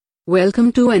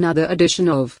Welcome to another edition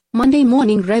of Monday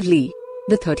Morning Revely,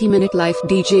 the 30-minute live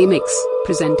DJ mix,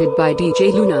 presented by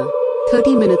DJ Luna.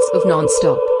 30 minutes of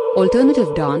non-stop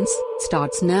alternative dance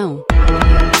starts now.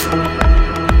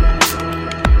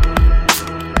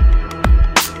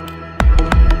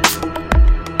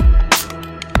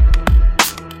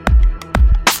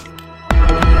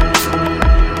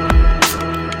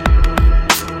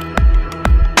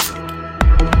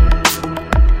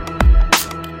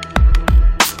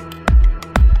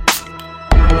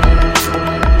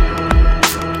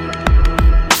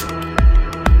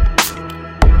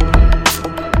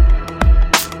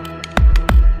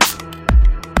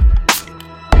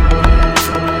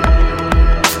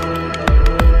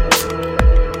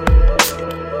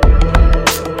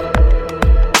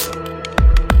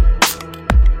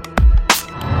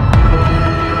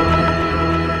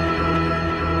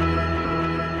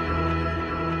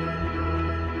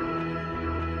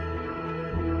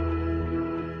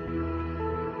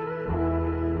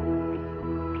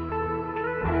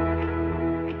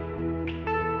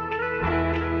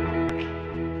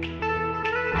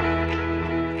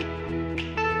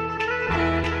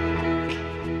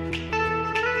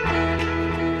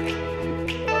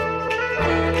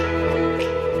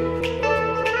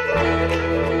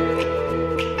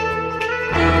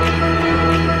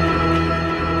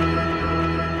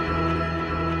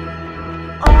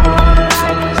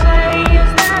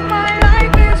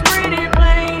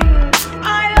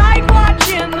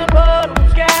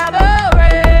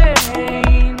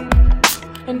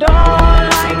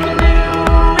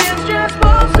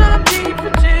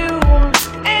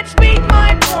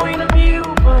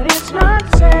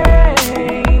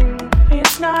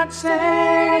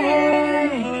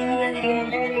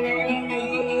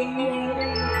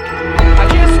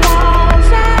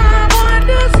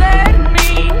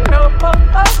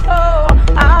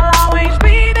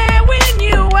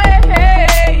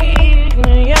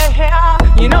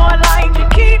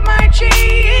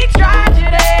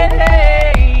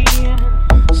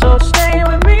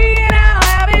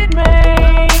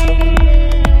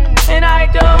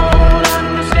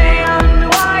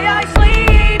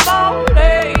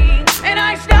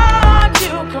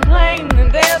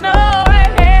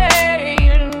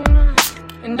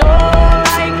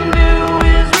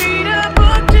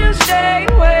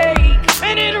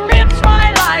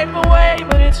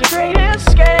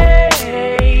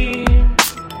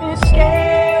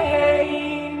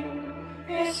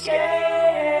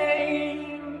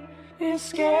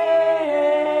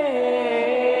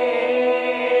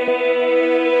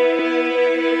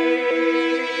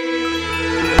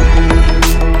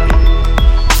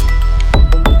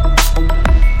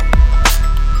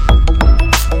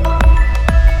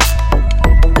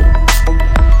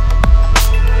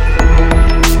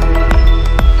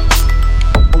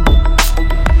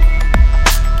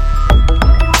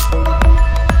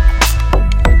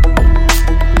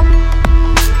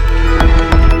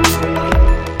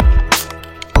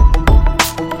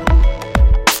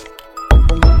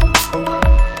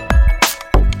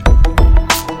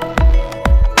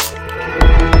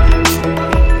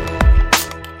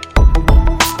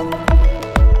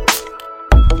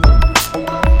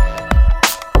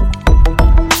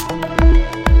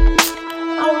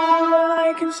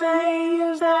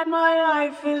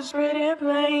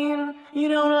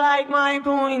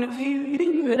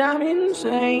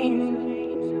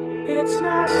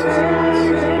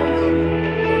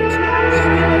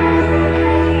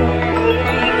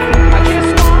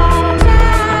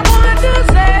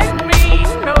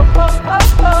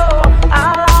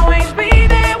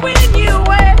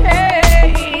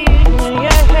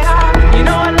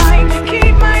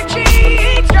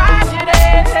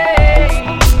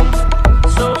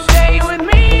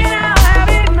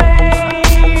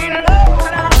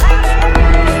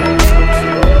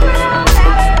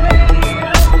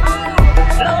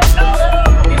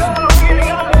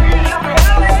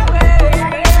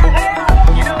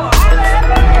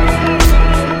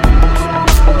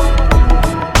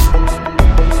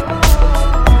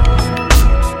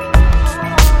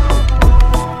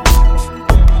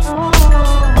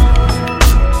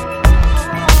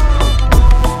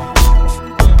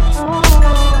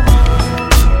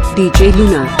 DJ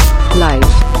Luna,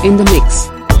 live in the mix.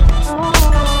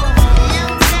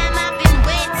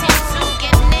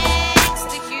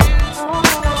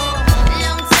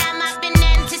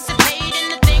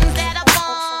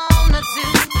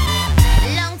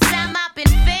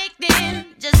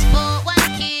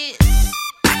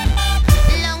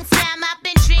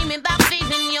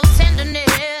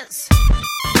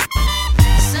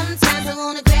 Sometimes I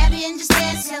wanna grab you and just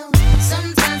dance, yo.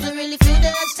 Sometimes I really feel the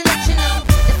urge to let you know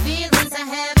the feeling.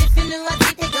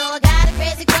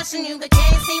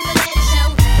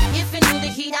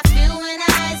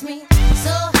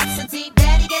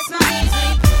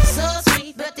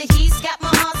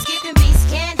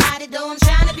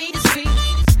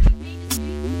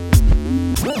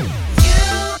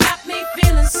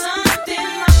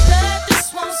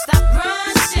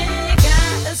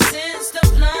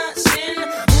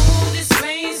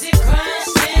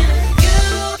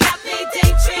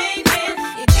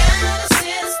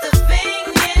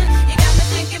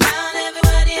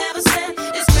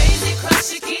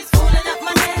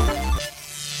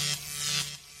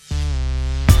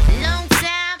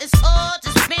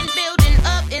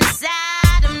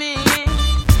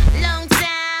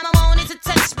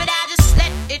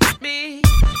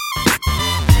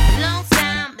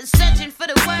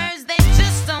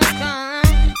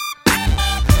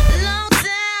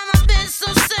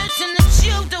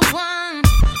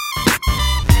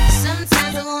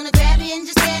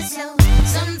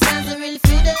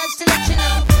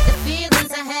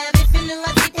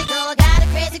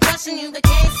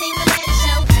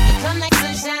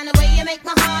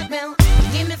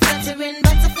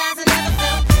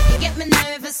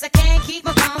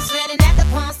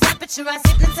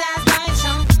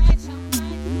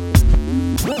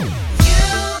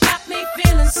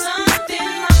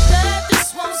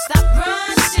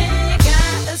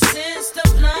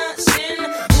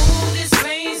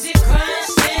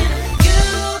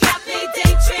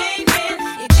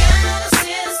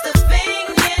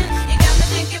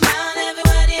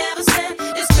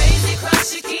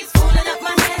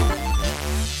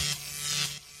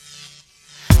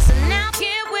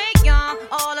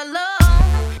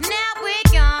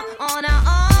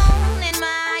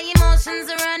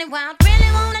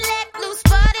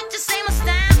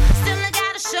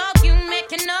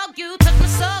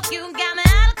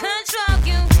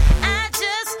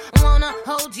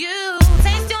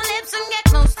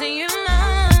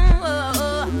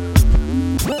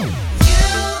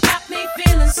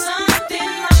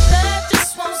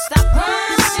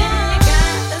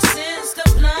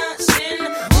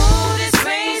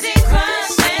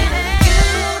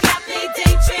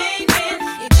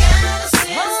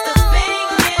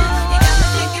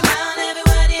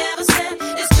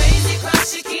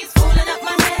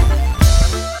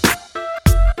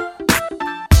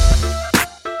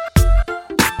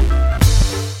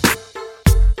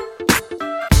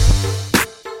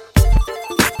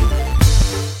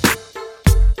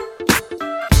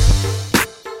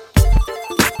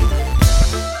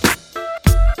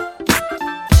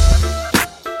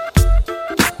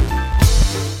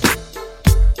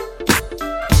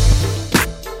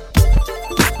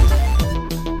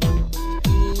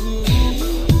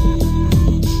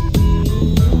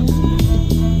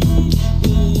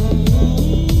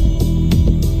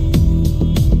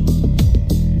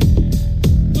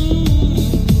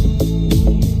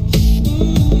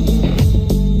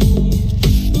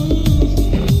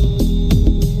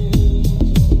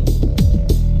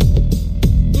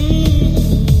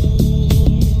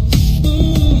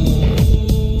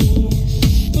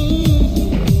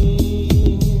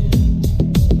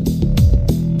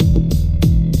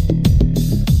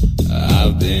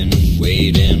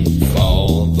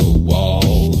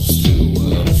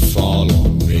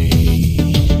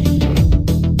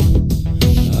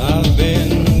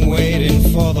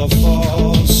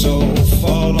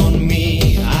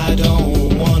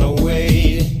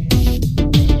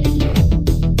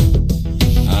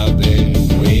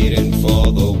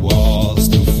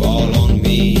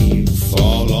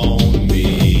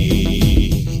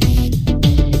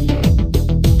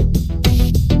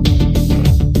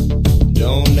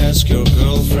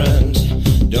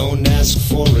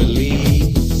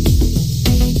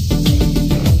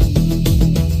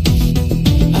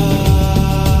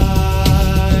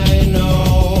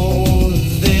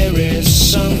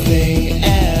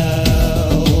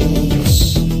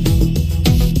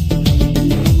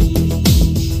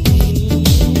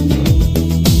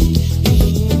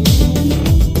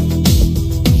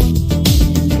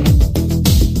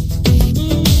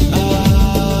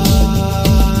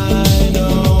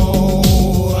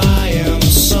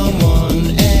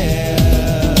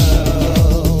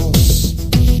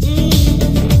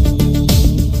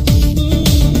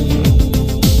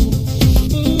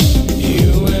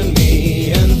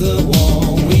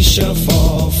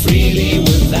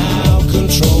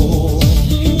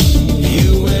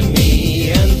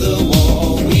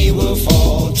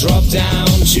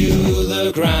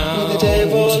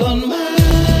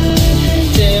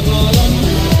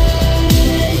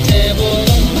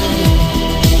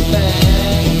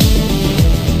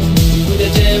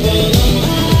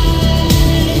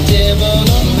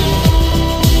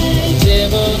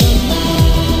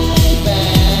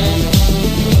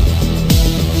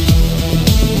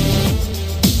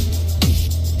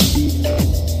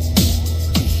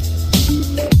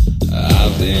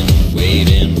 been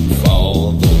waiting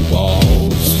for the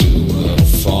walls to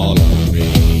fall on me.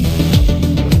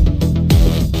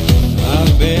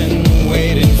 I've been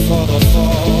waiting for the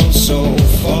fall, so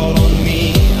fall on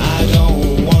me. I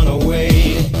don't wanna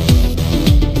wait.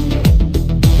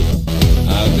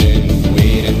 I've been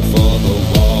waiting for the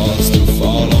walls to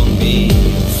fall on me,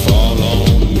 fall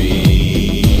on me.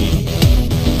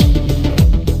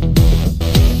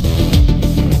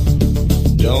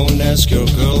 Don't ask your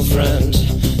girlfriend,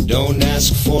 don't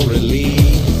ask for relief.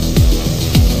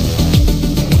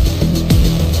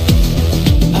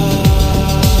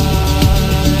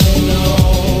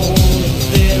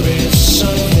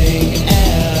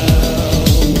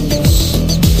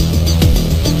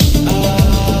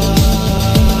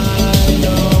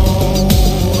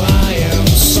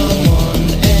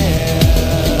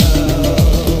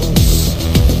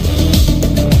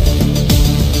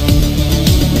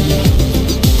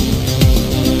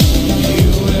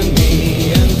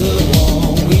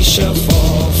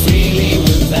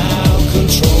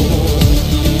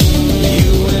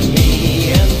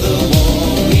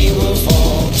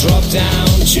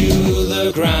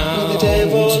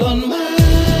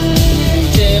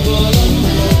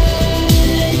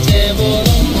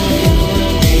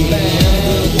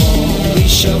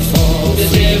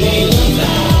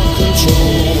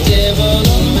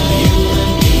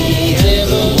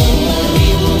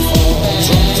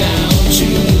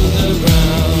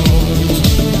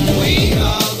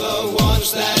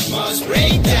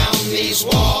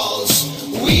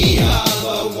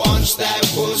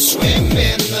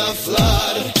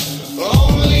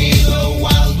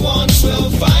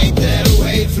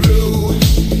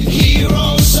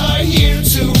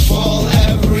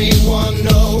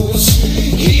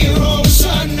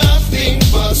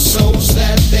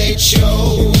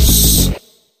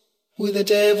 With the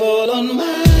devil on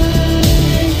my,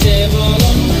 devil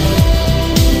on my,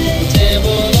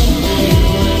 devil on my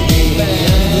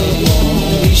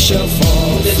back. We shall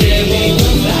fall, the devil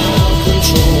without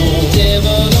control.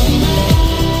 Devil on my,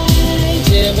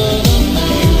 devil on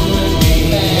my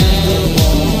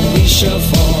back. We shall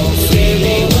fall,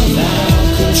 freely without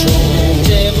control.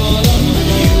 Devil on my,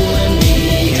 you and me,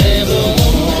 devil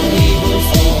on my, we will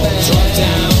fall, drop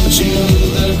down to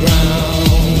the ground.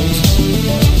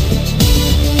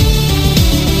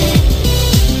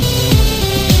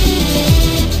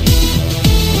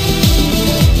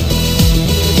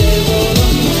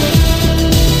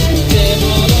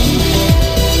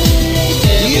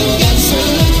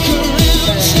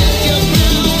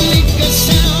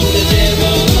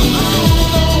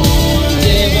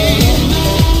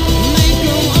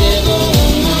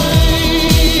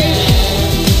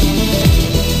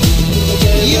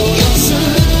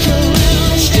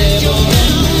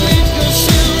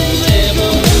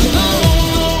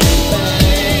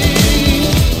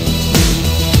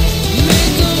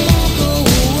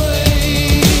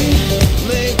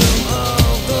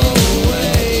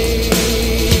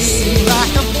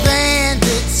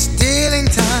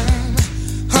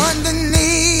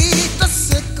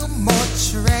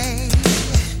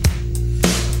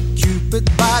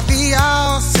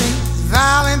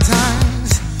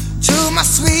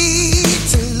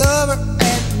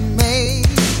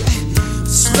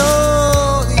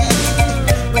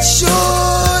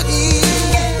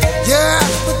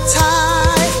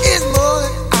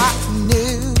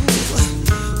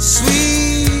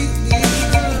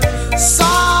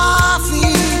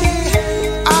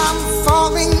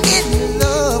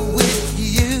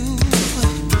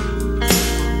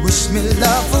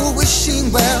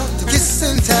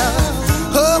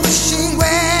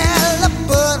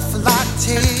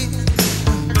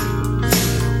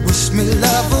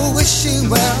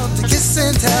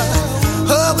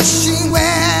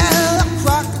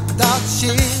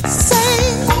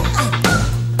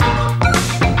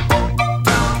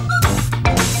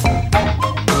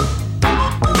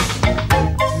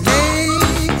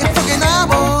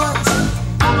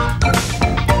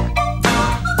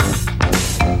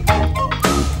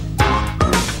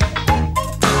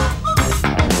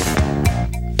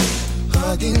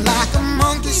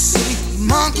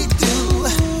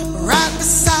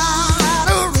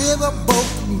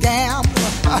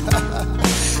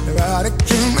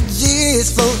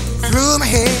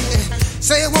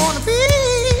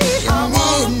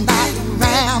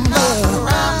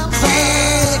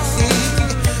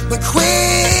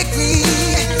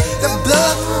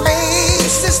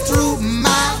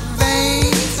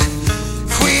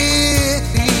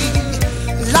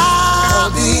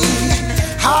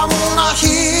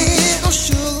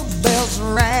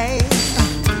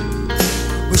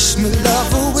 Wish me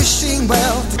love or wishing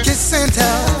well to kiss and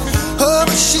tell. Oh,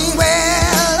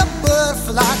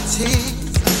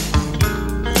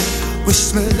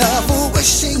 Wish me love, oh,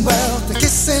 wishing well, to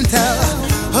kiss and tell.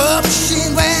 Oh,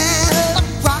 wishing well,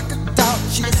 rock a dog,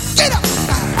 she get up.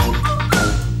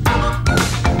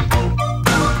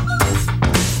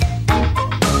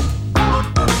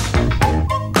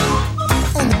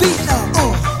 On the beat now,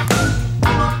 oh.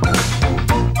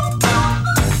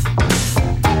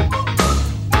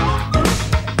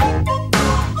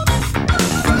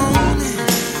 Come on,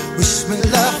 wish me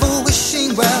love, oh,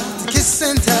 wishing well, to kiss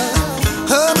and tell.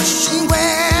 Oh, wishing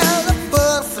well, a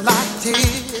butterfly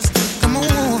tears. Come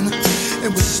on,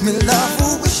 and wish me love,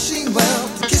 oh, wishing well,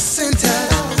 to kiss and tell.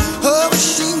 Oh,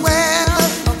 wishing well,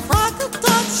 a rock a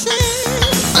dog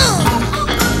cheese.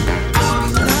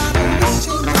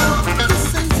 Wishing well, to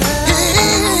kiss and tell.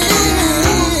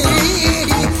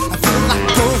 I feel like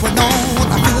going on,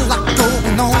 I feel like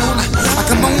going on.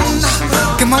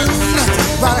 Come on,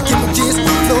 right, I keep my just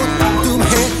float through my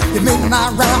head. You make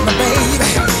my round, my baby.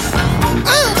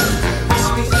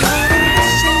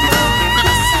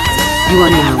 You are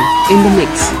now in the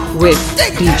mix with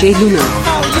DJ Luna.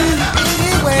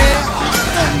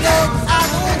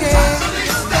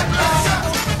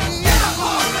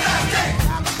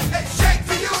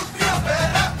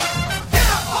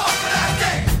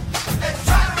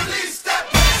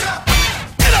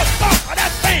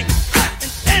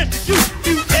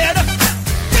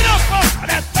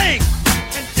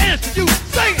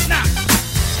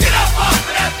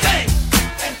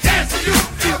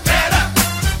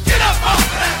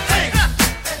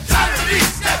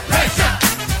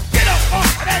 Pressure.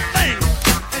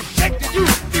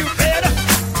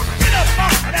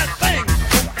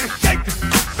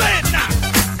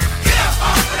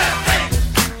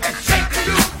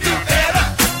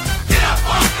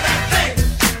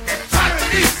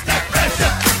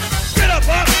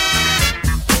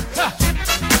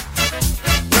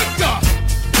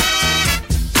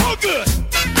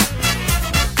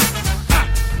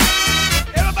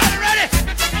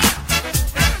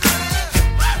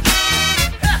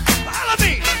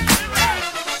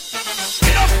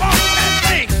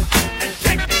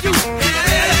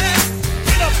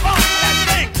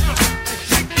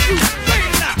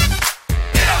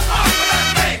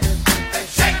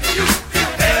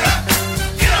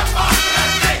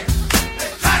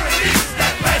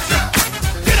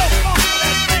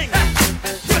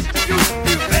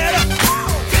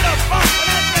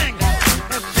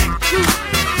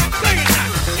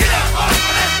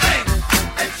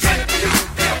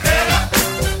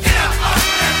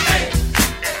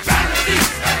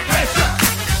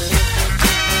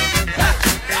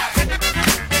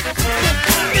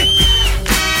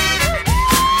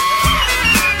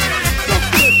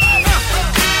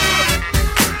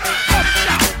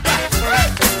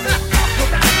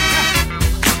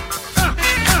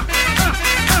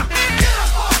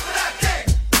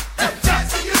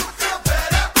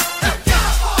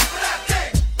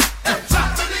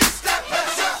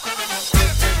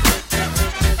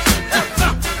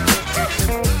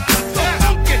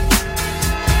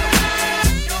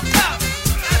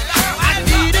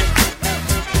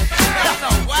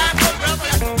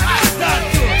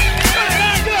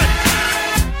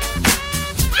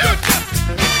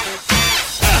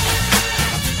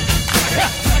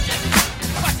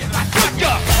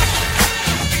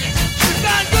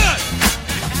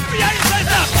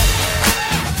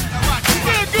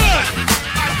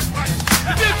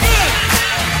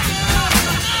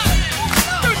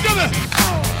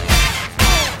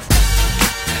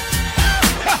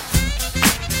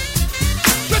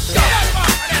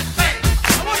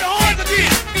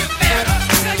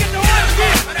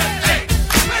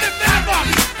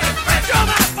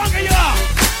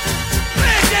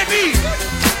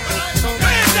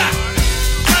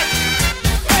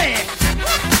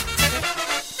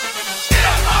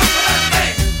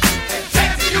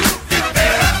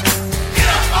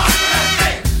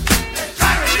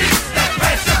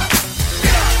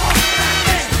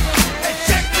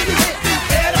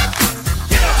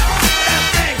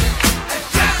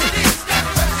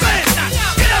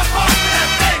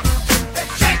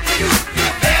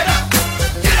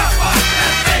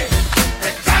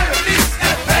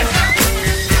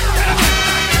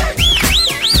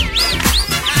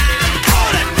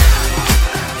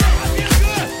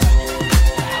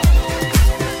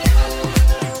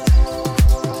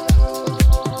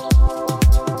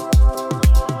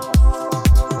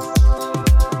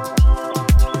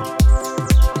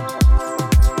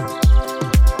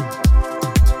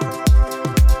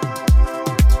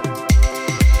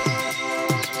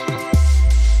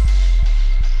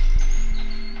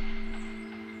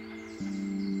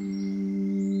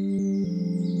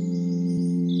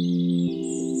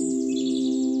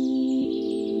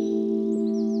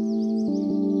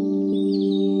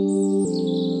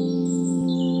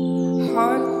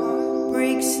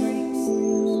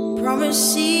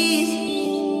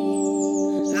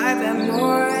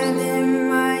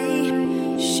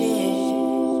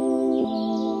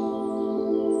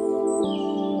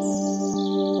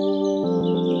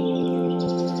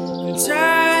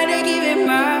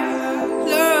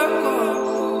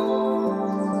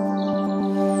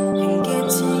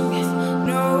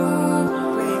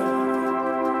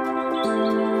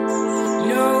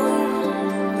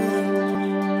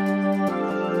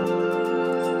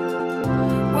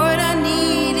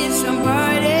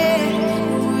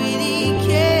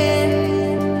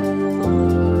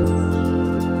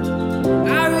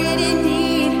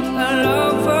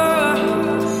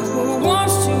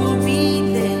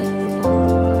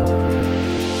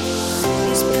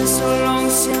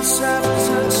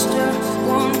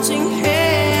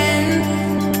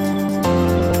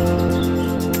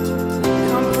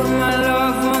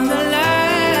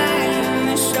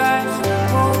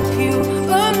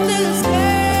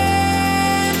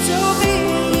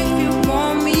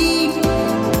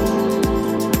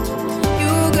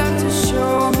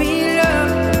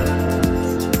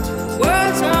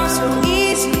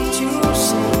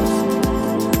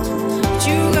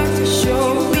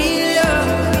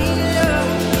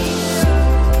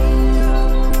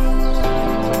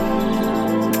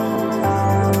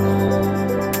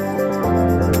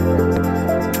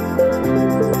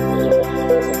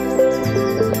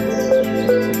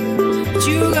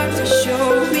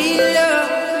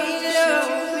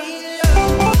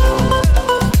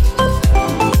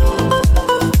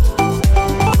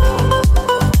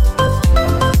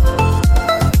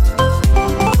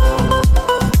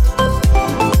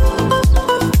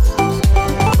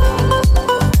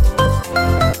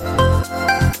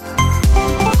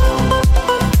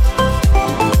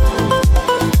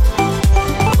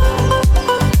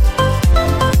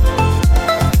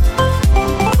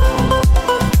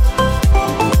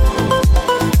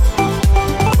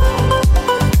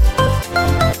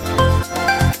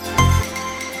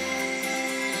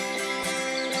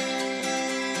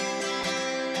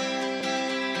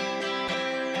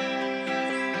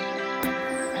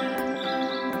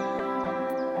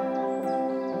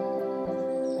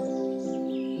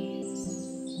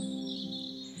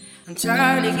 I'm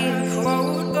tired of getting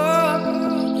caught up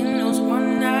in those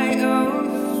one night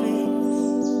affairs.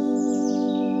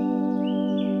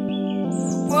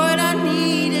 What I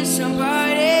need is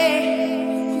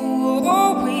somebody who will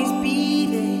always be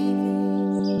there.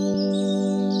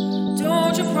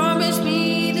 Don't you promise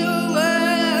me the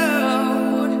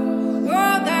world,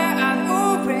 world that I've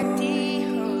already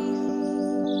heard.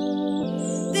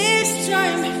 This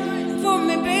time for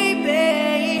me, baby.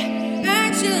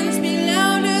 Actions be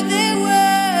louder than words.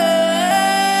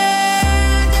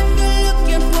 If you're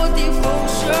looking for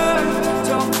devotion,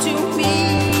 talk to me.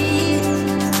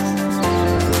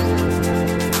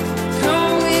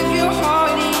 Come with your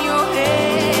heart in your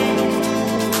head,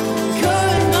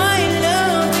 'cause my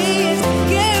love is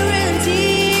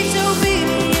guaranteed. So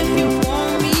baby, if you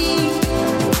want me,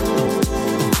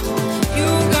 you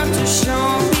got to show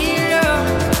me love.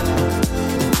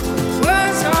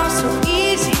 Words are so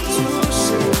easy to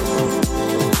say.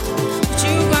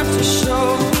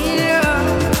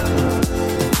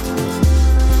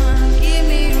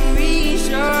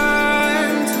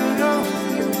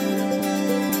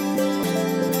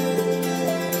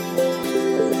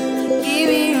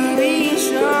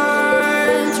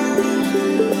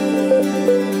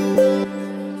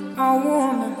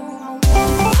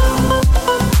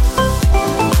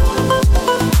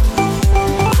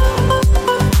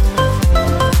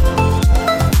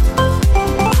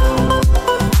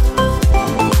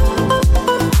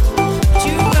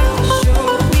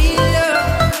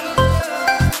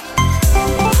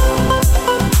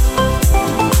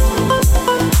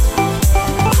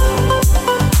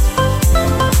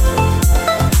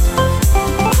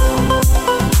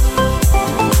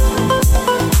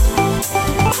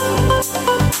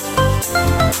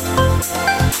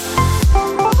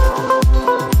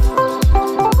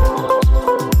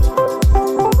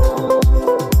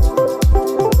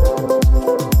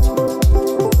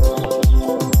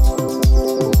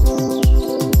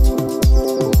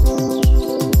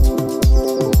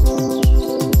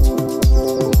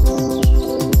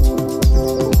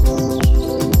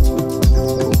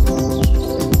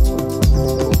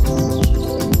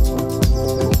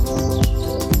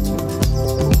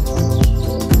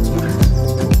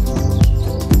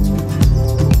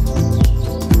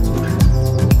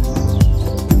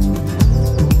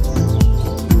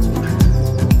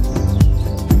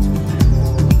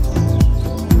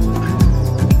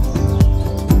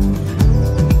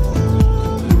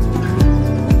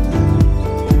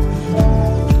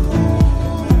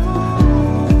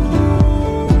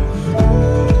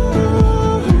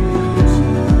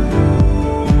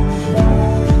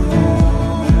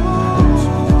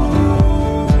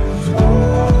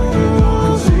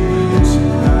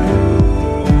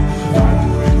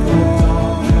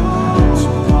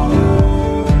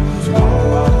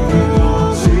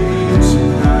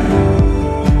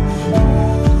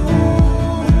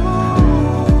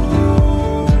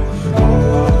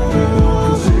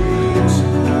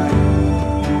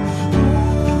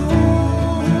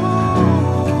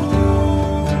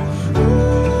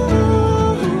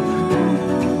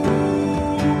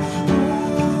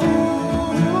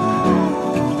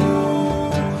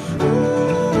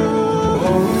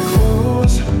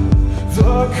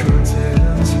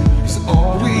 curtains, 'cause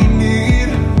all we need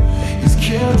is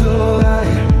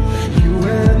candlelight, you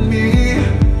and me,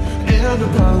 and a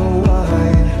bottle of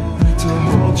wine to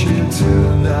hold you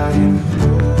tonight.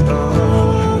 No,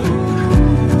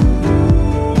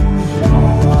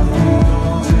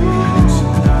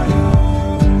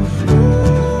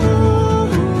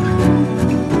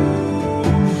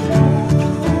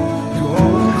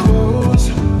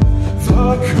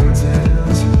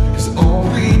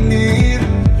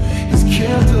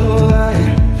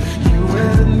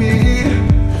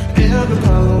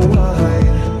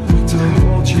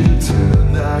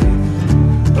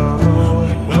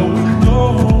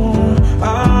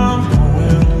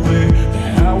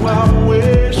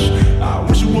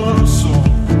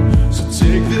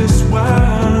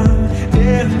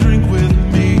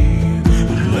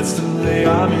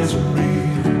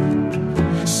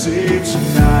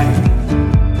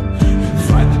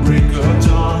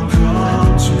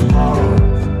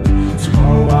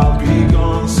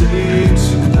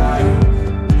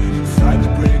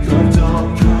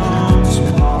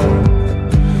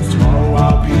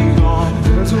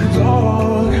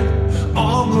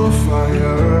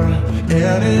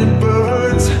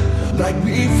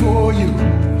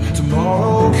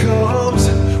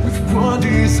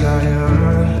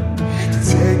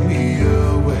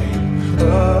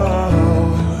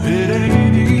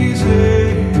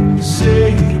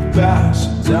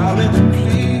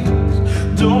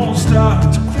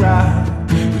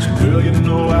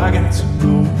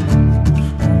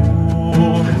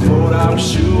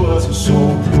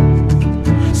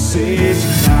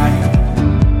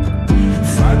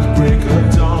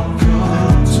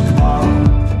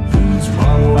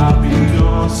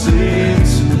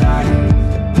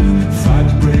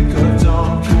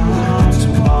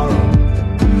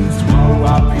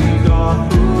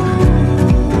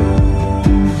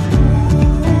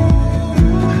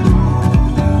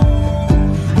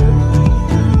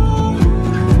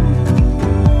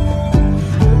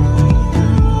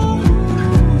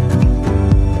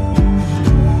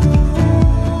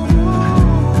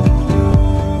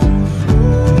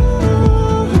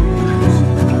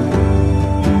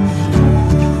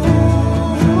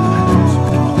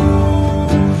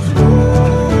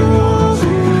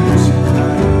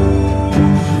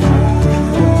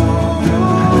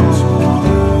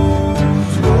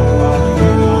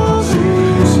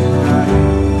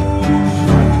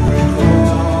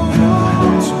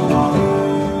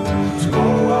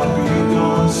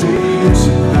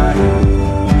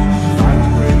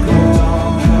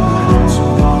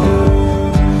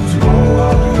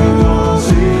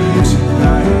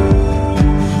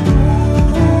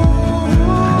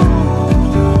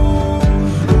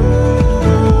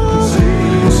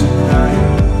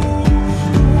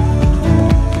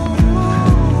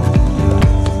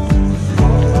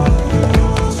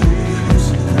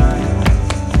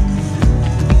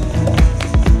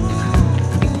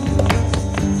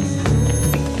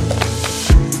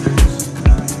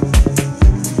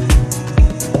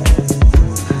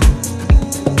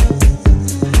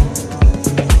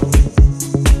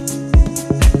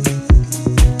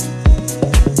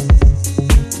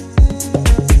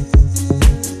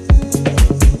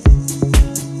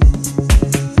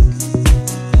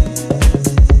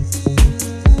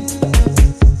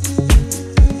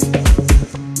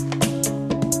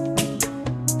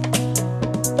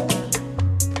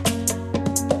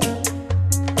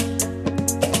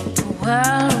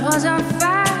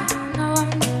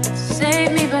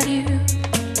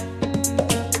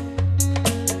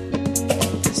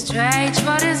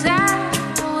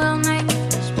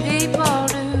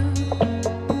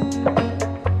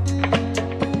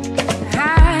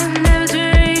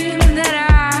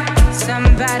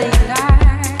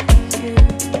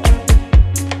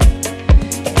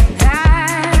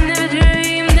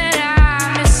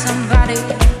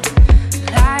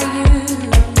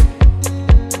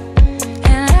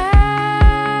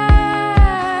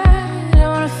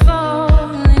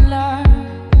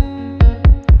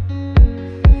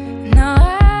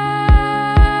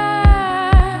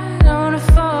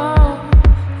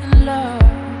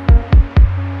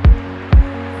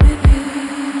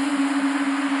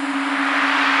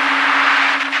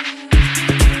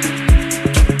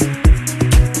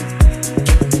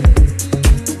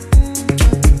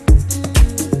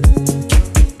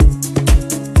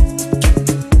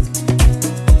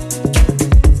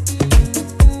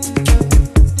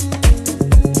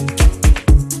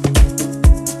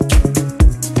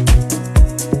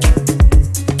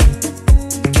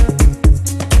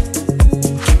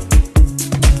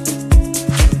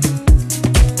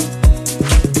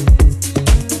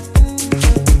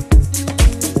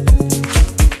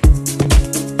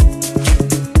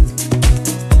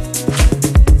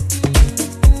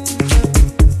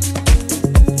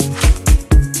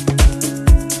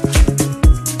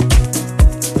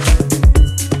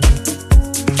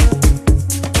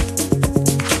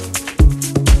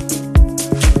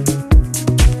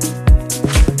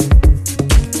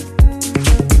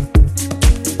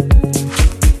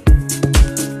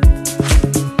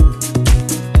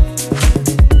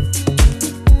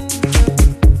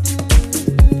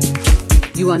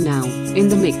 are now in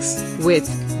the mix with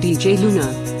DJ Luna.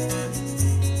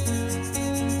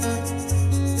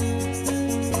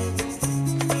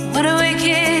 What a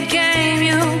wicked game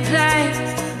you play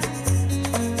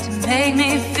to make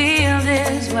me feel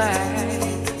this way.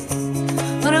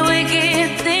 What a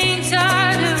wicked thing to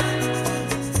do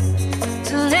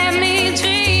to let me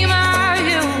dream of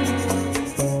you.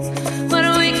 What a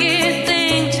wicked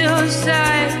thing to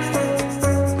say.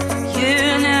 You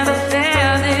never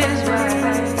felt this way.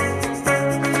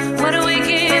 What a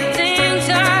wicked thing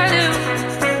to do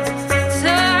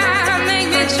to make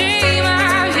me dream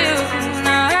of you.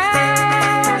 Now I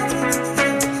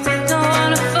don't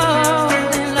wanna fall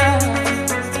in love.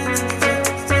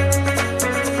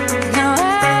 Now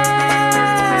I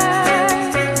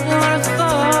don't wanna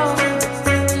fall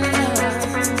in love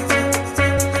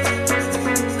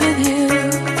with you.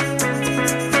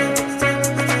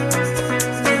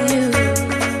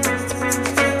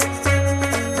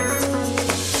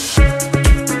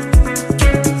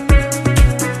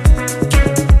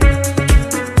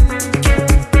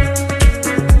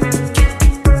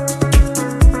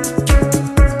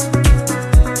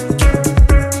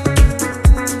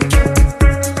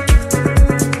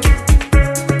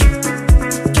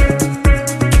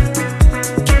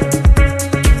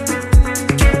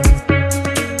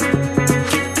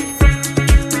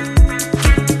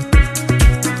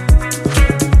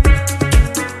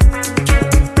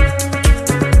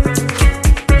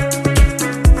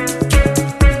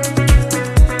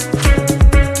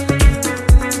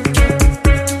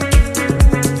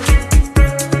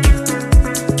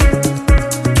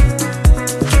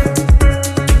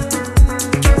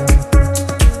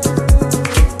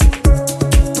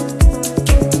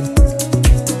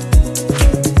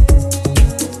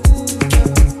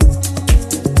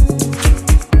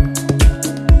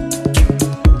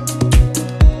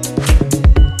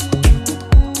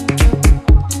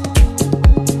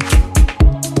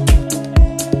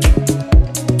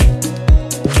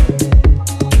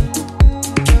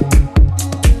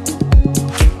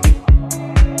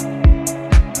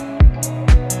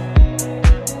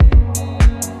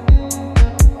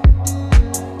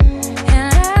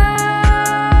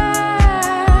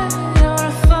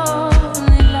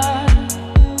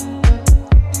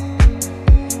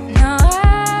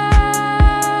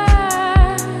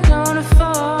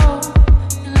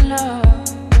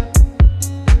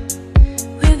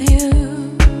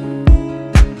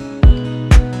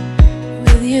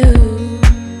 With you.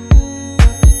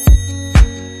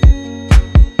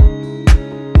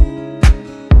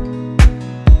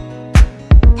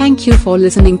 Thank you for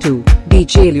listening to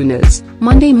DJ Luna's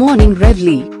Monday Morning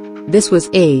Reveille. This was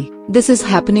a This Is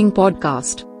Happening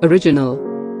podcast original.